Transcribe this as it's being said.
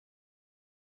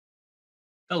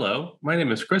Hello, my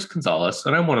name is Chris Gonzales,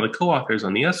 and I'm one of the co-authors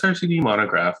on the SRCD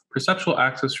Monograph, Perceptual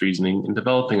Access Reasoning in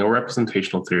Developing a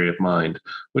Representational Theory of Mind,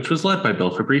 which was led by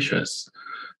Bill Fabricius.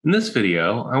 In this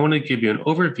video, I want to give you an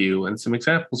overview and some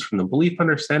examples from the Belief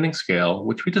Understanding Scale,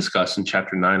 which we discussed in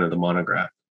Chapter 9 of the monograph.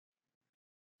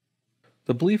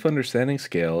 The Belief Understanding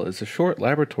Scale is a short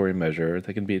laboratory measure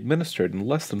that can be administered in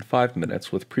less than 5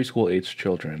 minutes with preschool-aged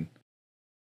children.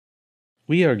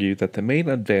 We argue that the main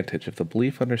advantage of the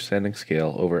Belief Understanding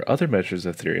Scale over other measures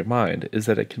of theory of mind is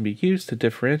that it can be used to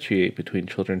differentiate between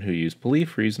children who use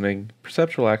belief reasoning,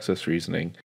 perceptual access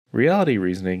reasoning, reality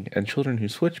reasoning, and children who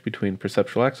switch between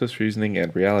perceptual access reasoning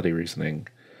and reality reasoning.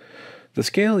 The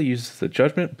scale uses the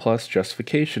judgment plus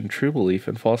justification true belief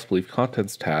and false belief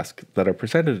contents task that are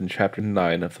presented in Chapter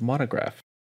 9 of the monograph.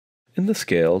 In the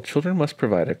scale, children must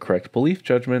provide a correct belief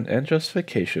judgment and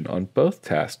justification on both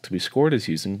tasks to be scored as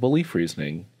using belief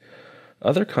reasoning.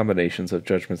 Other combinations of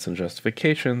judgments and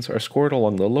justifications are scored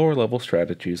along the lower level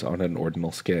strategies on an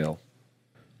ordinal scale.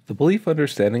 The Belief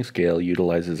Understanding Scale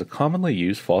utilizes a commonly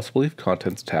used false belief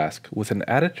contents task with an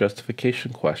added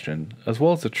justification question, as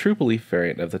well as a true belief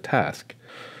variant of the task.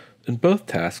 In both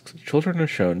tasks, children are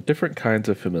shown different kinds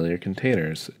of familiar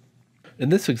containers. In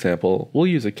this example, we'll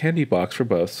use a candy box for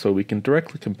both so we can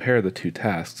directly compare the two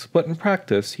tasks, but in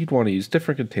practice, you'd want to use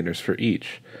different containers for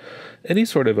each. Any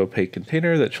sort of opaque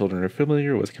container that children are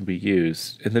familiar with can be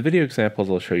used. In the video examples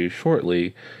I'll show you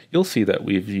shortly, you'll see that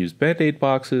we've used Band-Aid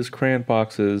boxes, crayon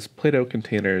boxes, Play-Doh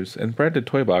containers, and branded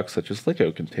toy boxes such as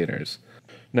Lego containers.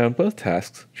 Now in both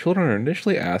tasks, children are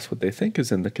initially asked what they think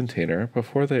is in the container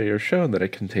before they are shown that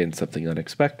it contains something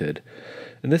unexpected.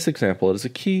 In this example, it is a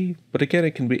key, but again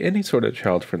it can be any sort of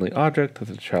child-friendly object that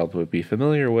the child would be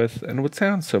familiar with and would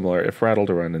sound similar if rattled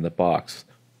around in the box.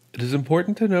 It is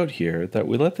important to note here that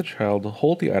we let the child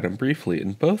hold the item briefly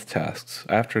in both tasks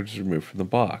after it is removed from the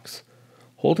box.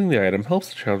 Holding the item helps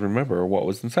the child remember what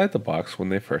was inside the box when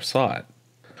they first saw it.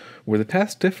 Where the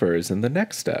task differs in the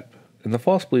next step. In the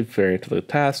false belief variant of the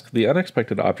task, the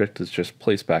unexpected object is just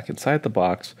placed back inside the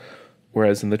box,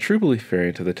 whereas in the true belief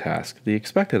variant of the task, the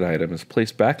expected item is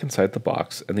placed back inside the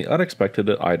box and the unexpected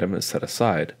item is set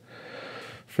aside.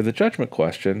 For the judgment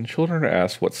question, children are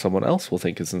asked what someone else will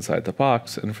think is inside the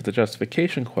box, and for the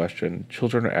justification question,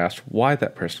 children are asked why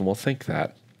that person will think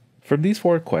that. From these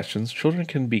four questions, children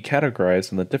can be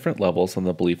categorized in the different levels on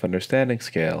the Belief Understanding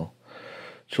Scale.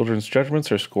 Children's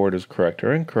judgments are scored as correct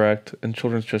or incorrect, and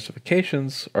children's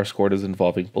justifications are scored as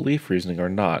involving belief reasoning or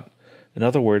not. In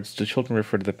other words, do children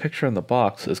refer to the picture in the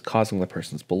box as causing the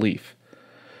person's belief?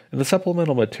 In the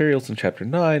supplemental materials in Chapter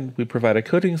 9, we provide a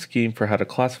coding scheme for how to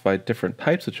classify different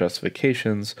types of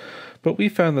justifications, but we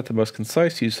found that the most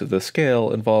concise use of the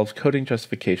scale involves coding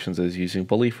justifications as using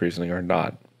belief reasoning or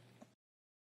not.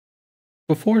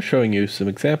 Before showing you some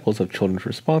examples of children's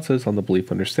responses on the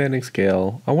Belief Understanding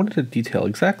Scale, I wanted to detail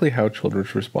exactly how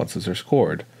children's responses are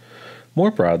scored.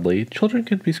 More broadly, children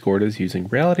can be scored as using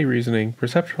reality reasoning,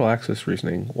 perceptual access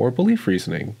reasoning, or belief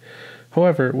reasoning.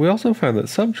 However, we also found that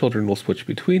some children will switch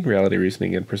between reality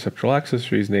reasoning and perceptual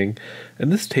access reasoning,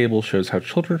 and this table shows how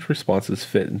children's responses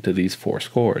fit into these four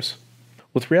scores.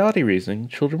 With reality reasoning,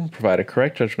 children provide a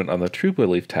correct judgment on the true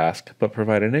belief task, but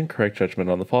provide an incorrect judgment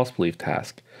on the false belief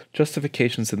task.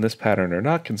 Justifications in this pattern are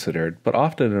not considered, but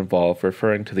often involve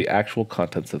referring to the actual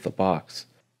contents of the box.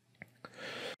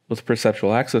 With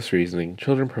perceptual access reasoning,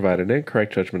 children provide an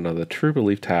incorrect judgment on the true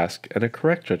belief task and a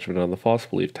correct judgment on the false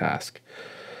belief task.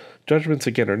 Judgments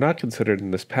again are not considered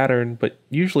in this pattern, but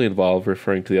usually involve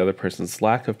referring to the other person's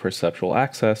lack of perceptual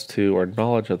access to or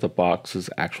knowledge of the box's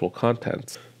actual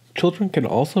contents. Children can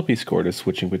also be scored as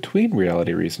switching between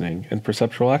reality reasoning and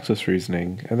perceptual access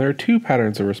reasoning, and there are two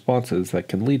patterns of responses that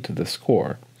can lead to this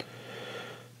score.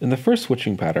 In the first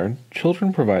switching pattern,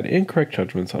 children provide incorrect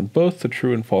judgments on both the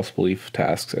true and false belief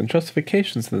tasks, and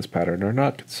justifications in this pattern are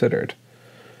not considered.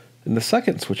 In the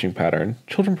second switching pattern,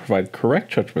 children provide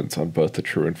correct judgments on both the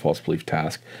true and false belief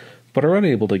task, but are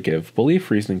unable to give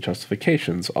belief reasoning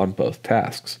justifications on both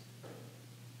tasks.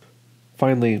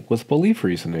 Finally, with belief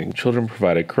reasoning, children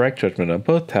provide a correct judgment on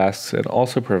both tasks and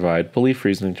also provide belief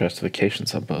reasoning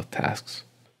justifications on both tasks.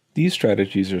 These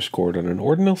strategies are scored on an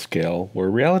ordinal scale where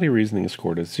reality reasoning is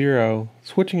scored as 0,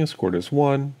 switching is scored as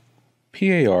 1,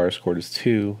 PAR is scored as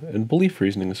 2, and belief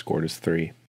reasoning is scored as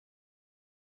 3.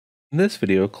 In this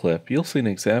video clip, you'll see an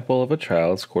example of a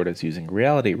child scored as using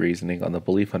reality reasoning on the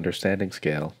Belief Understanding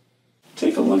Scale.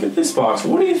 Take a look at this box.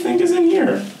 What do you think is in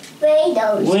here?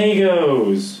 Legos.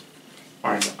 Legos.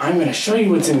 Alright, so I'm going to show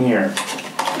you what's in here.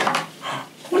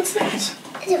 What's that?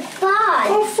 It's a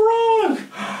frog. A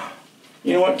frog!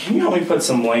 You know what? Can you help me put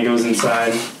some Legos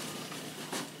inside?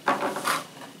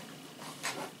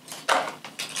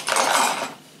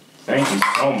 Thank you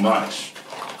so much.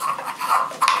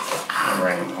 All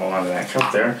right, hold on to that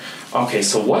cup there. Okay,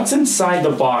 so what's inside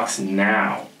the box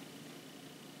now?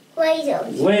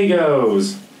 Legos.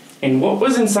 Legos. And what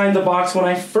was inside the box when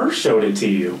I first showed it to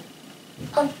you?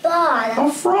 A ball.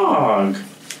 A frog.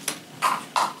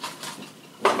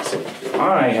 So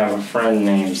I have a friend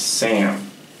named Sam.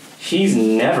 He's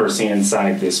never seen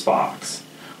inside this box.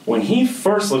 When he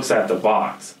first looks at the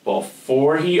box,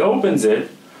 before he opens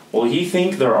it, will he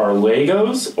think there are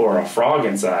Legos or a frog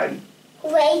inside?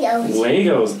 Legos.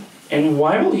 Legos. And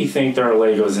why will he think there are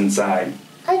Legos inside?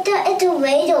 I thought it's a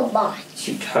Lego box.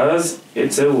 Because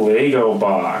it's a Lego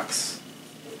box.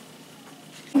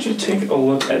 Why don't you take a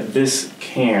look at this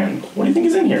can? What do you think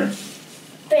is in here?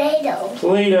 Play-Doh.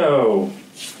 Play-Doh.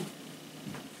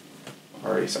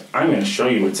 Alright, so I'm going to show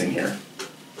you what's in here.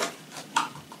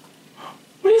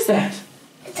 What is that?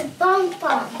 It's a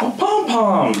pom-pom. A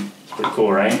pom-pom. It's pretty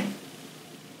cool, right?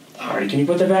 Alright, can you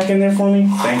put that back in there for me?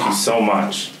 Thank you so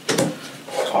much.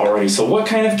 Alrighty, so what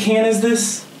kind of can is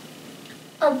this?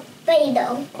 A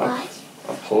Play-Doh box.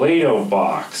 A Play-Doh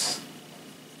box.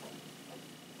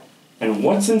 And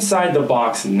what's inside the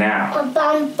box now? A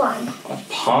pom-pom. A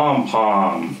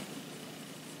pom-pom.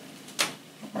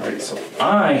 Alright, so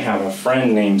I have a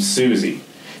friend named Susie.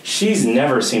 She's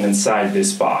never seen inside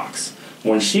this box.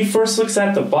 When she first looks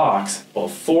at the box,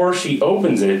 before she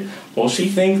opens it, will she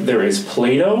think there is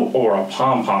Play-Doh or a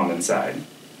pom-pom inside?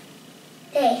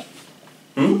 Okay.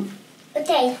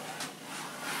 Okay.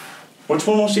 Which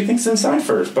one will she think's inside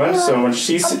first, bud? So when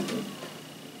she's... A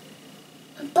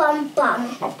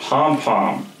pom-pom. A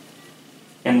pom-pom.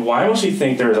 And why will she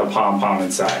think there is a pom-pom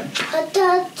inside? I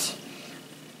thought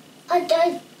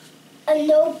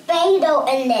no Play-Doh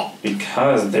in it.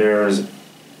 Because there's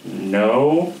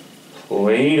no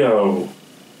Play-Doh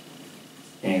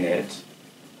in it.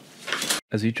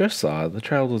 As you just saw, the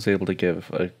child was able to give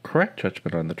a correct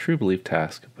judgment on the true belief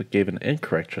task, but gave an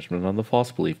incorrect judgment on the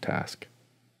false belief task.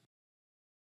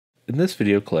 In this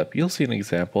video clip, you'll see an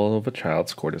example of a child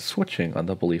scored as switching on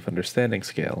the belief understanding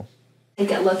scale.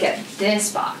 Take a look at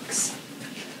this box.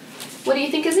 What do you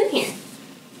think is in here?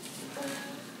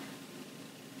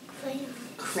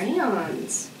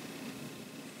 Crayons.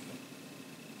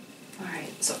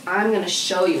 Alright, so I'm going to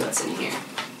show you what's in here.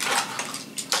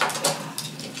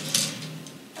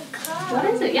 A car. What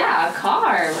is it? Yeah, a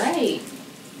car, right.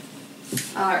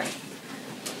 Alright.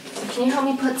 So can you help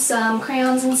me put some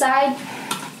crayons inside?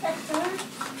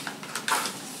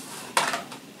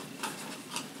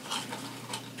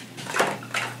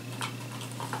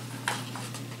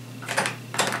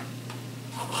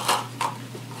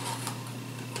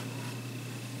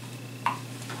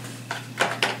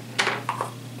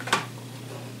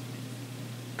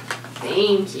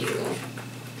 Thank you.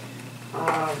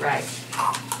 Alright.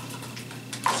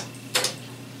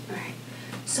 Alright.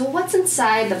 So what's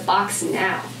inside the box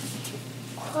now?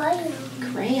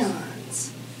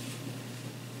 Crayons.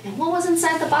 And what was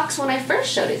inside the box when I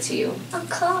first showed it to you? A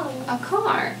car. A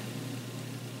car.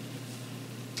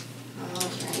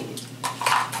 Alright.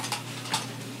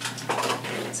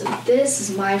 So this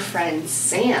is my friend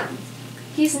Sam.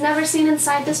 He's never seen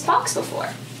inside this box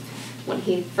before. When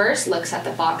he first looks at the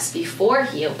box before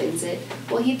he opens it,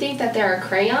 will he think that there are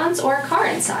crayons or a car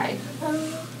inside?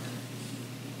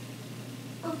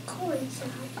 A car inside.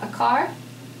 A car?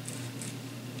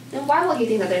 And why will he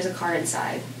think that there's a car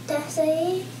inside? That's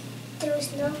it. There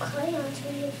was no crayons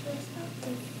when you first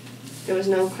opened it. There was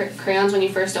no crayons when you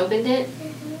first opened it?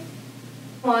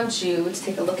 I want you to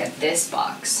take a look at this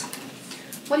box.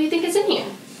 What do you think is in here?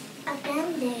 A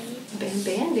Band-Aid.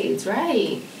 Band-Aids,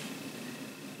 right.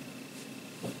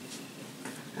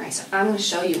 Alright, so I'm going to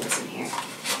show you what's in here.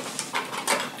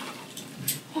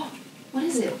 Oh, what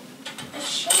is it? A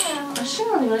shell. A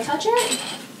shell. You want to touch it?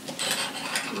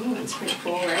 Ooh, that's pretty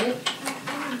cool, right?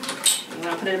 You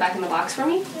want to put it back in the box for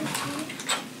me?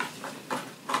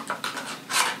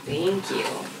 Thank you.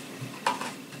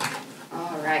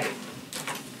 Alright.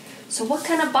 So what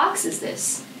kind of box is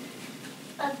this?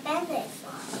 A Band-Aid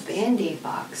box. A Band-Aid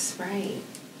box, right.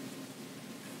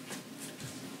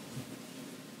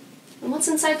 And what's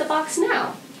inside the box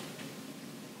now?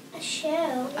 A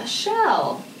shell. A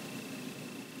shell.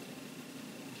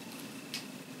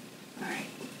 Alright.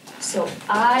 So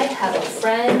I have a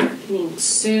friend named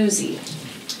Susie.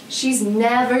 She's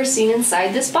never seen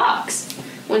inside this box.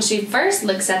 When she first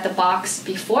looks at the box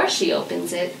before she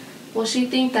opens it, will she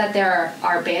think that there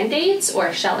are Band-Aids or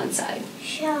a shell inside?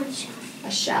 Shell. A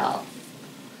shell.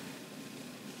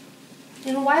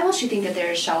 And why will she think that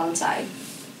there is a shell inside?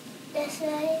 That's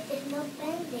why there's no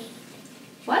Band-Aid.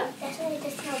 What? That's why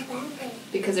there's no Band-Aid.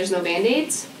 Because there's no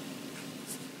Band-Aids?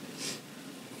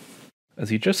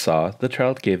 As you just saw, the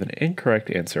child gave an incorrect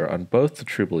answer on both the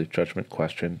true belief judgment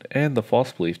question and the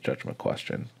false belief judgment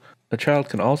question. A child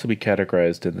can also be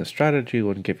categorized in this strategy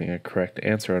when giving a correct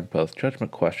answer on both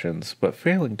judgment questions, but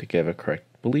failing to give a correct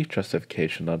belief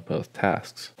justification on both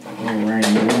tasks.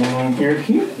 Alright, moving along here.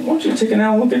 I want you to take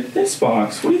a look at this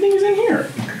box. What do you think is in here?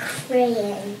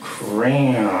 Crayons.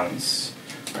 Crayons.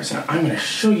 Alright, so I'm going to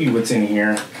show you what's in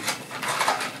here.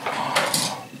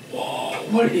 Whoa,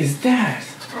 what is that?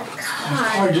 A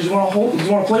car. Alright, did you want to hold? Did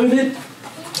you want to play with it?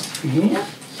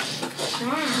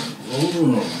 Wow.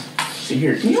 Ooh. See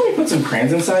here, can you help me put some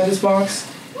crayons inside this box?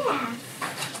 Yeah.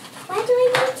 Why do we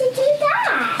need to do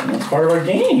that? That's part of our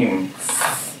game.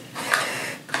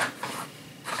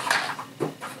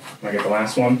 Can I get the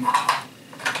last one?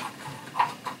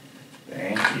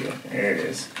 Thank you. There it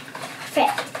is.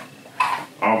 Fit.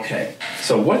 Okay,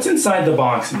 so what's inside the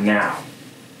box now?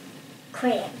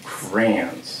 Crayons.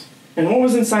 Crayons. And what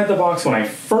was inside the box when I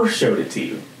first showed it to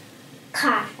you?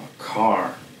 Car. A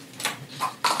car.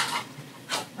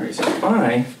 Alright, so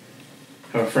I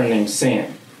have a friend named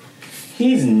Sam.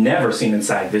 He's never seen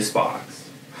inside this box.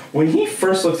 When he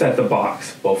first looks at the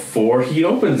box, before he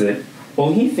opens it,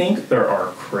 will he think there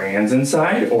are crayons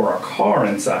inside or a car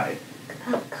inside?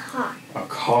 A car. A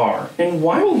car. And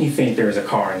why will he think there's a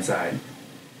car inside?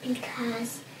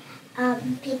 Because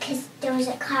there was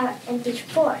a car in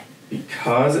before.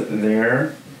 Because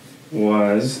there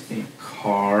was a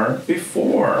car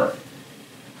before.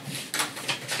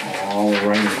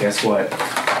 Alright, guess what?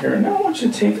 Here, now I want you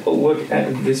to take a look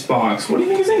at this box. What do you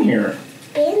think is in here?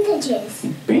 Bandages.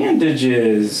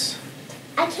 Bandages.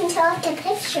 I can tell the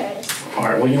pictures.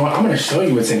 Alright, well, you know what? I'm going to show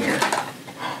you what's in here.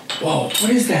 Whoa, what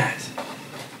is that? A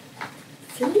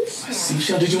Seashell.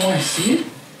 seashell? Did you want to see it?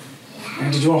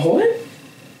 And did you want to hold it?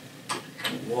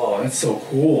 Whoa, that's so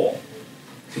cool.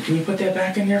 So can you put that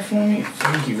back in there for me?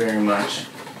 Thank you very much.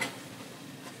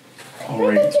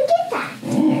 Where did you get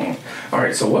that?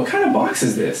 Alright, so what kind of box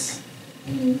is this?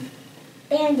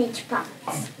 Bandage box.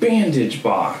 A bandage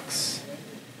box.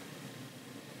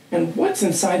 And what's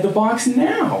inside the box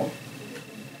now?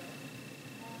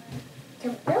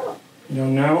 Don't know. You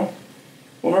don't know?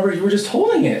 Well, remember, you were just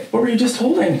holding it. What were you just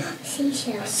holding?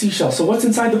 Seashell. A seashell. So what's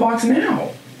inside the box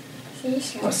now?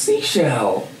 Seashell. A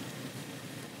seashell.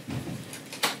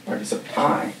 Alright, so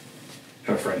I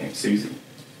have a friend named Susie.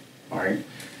 Alright?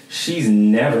 She's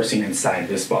never seen inside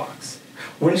this box.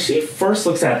 When she first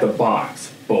looks at the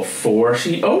box, before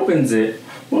she opens it,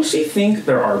 will she think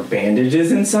there are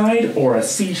bandages inside or a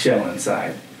seashell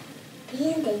inside?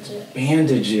 Bandages.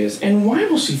 Bandages. And why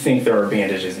will she think there are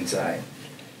bandages inside?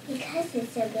 Because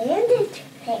it's a bandage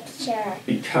picture.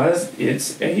 Because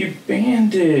it's a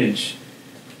bandage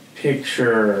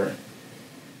picture.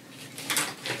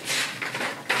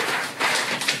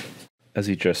 As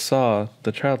you just saw,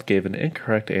 the child gave an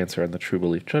incorrect answer on the true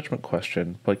belief judgment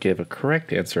question, but gave a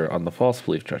correct answer on the false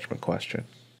belief judgment question.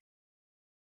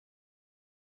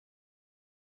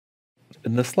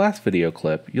 In this last video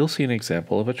clip, you'll see an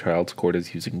example of a child scored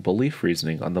as using belief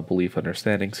reasoning on the belief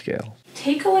understanding scale.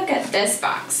 Take a look at this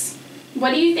box.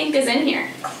 What do you think is in here?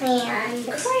 Crayons.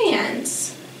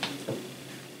 Crayons.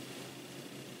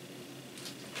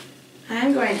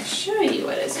 I'm going to show you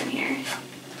what is in here.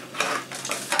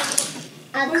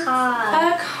 A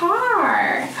car. A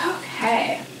car.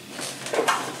 Okay.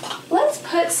 Let's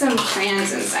put some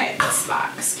crayons inside this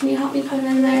box. Can you help me put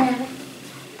them in there?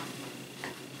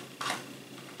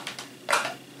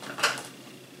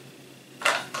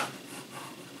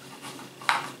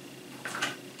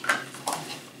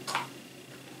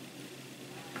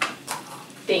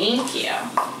 Thank you.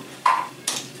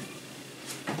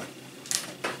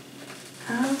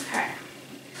 Okay.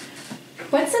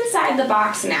 What's inside the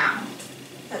box now?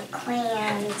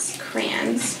 Crayons.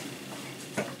 Crayons.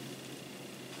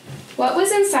 What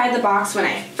was inside the box when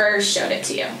I first showed it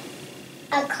to you?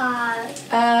 A car.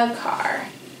 A car.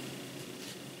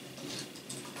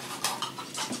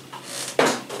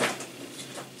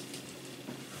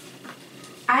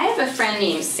 I have a friend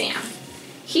named Sam.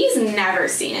 He's never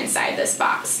seen inside this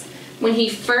box. When he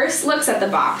first looks at the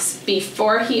box,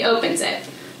 before he opens it,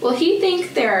 will he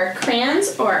think there are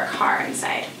crayons or a car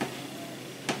inside?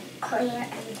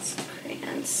 Crayons.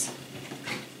 Crayons.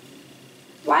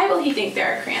 Why will he think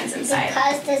there are crayons inside?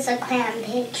 Because there's a crayon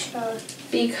picture.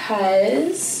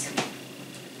 Because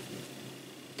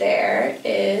there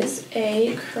is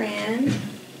a crayon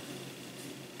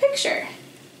picture.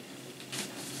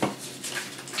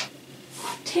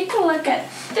 Take a look at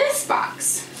this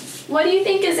box. What do you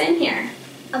think is in here?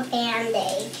 A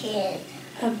Band-Aid.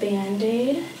 A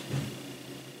Band-Aid.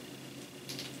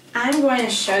 I'm going to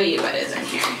show you what is in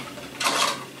here.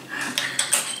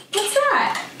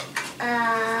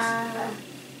 A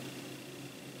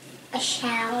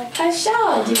shell. A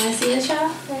shell. Do you want to see the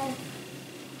shell? Yeah.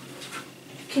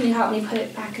 Can you help me put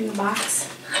it back in the box?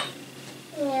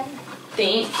 Yeah.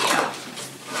 Thank you.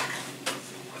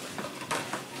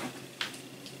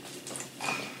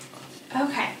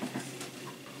 Okay.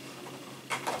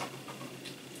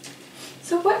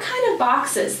 So what kind of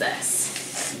box is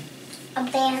this? A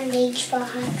bandage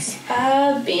box.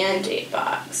 A Band-Aid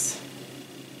box.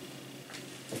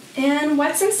 And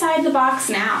what's inside the box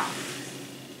now?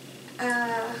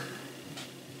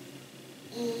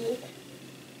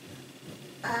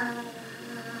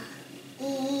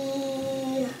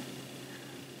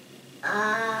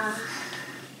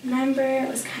 Remember, it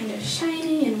was kind of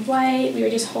shiny and white. We were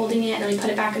just holding it and then we put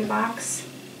it back in the box.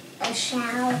 A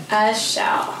shell. A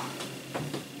shell.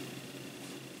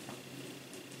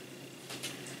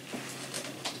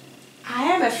 I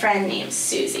have a friend named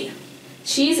Susie.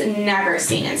 She's never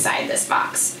seen inside this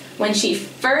box. When she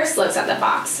first looks at the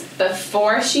box,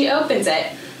 before she opens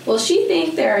it, will she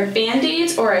think there are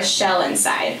Band-Aids or a shell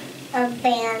inside? A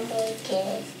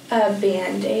bandage. A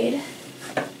Band-Aid.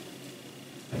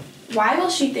 Why will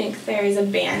she think there is a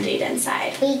Band-Aid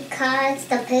inside? Because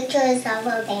the picture is of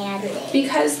a bandage.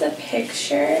 Because the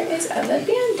picture is of a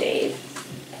Band-Aid.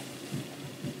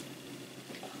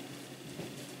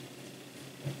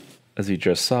 As you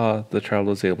just saw, the child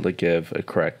was able to give a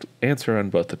correct answer on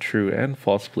both the true and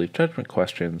false belief judgment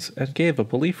questions and gave a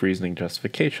belief reasoning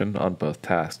justification on both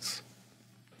tasks.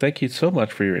 Thank you so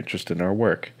much for your interest in our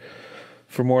work.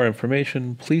 For more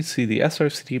information, please see the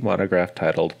SRCD monograph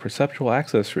titled Perceptual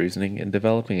Access Reasoning in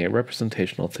Developing a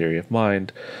Representational Theory of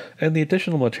Mind, and the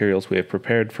additional materials we have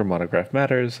prepared for Monograph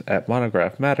Matters at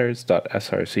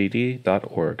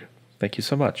monographmatters.srcd.org. Thank you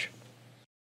so much.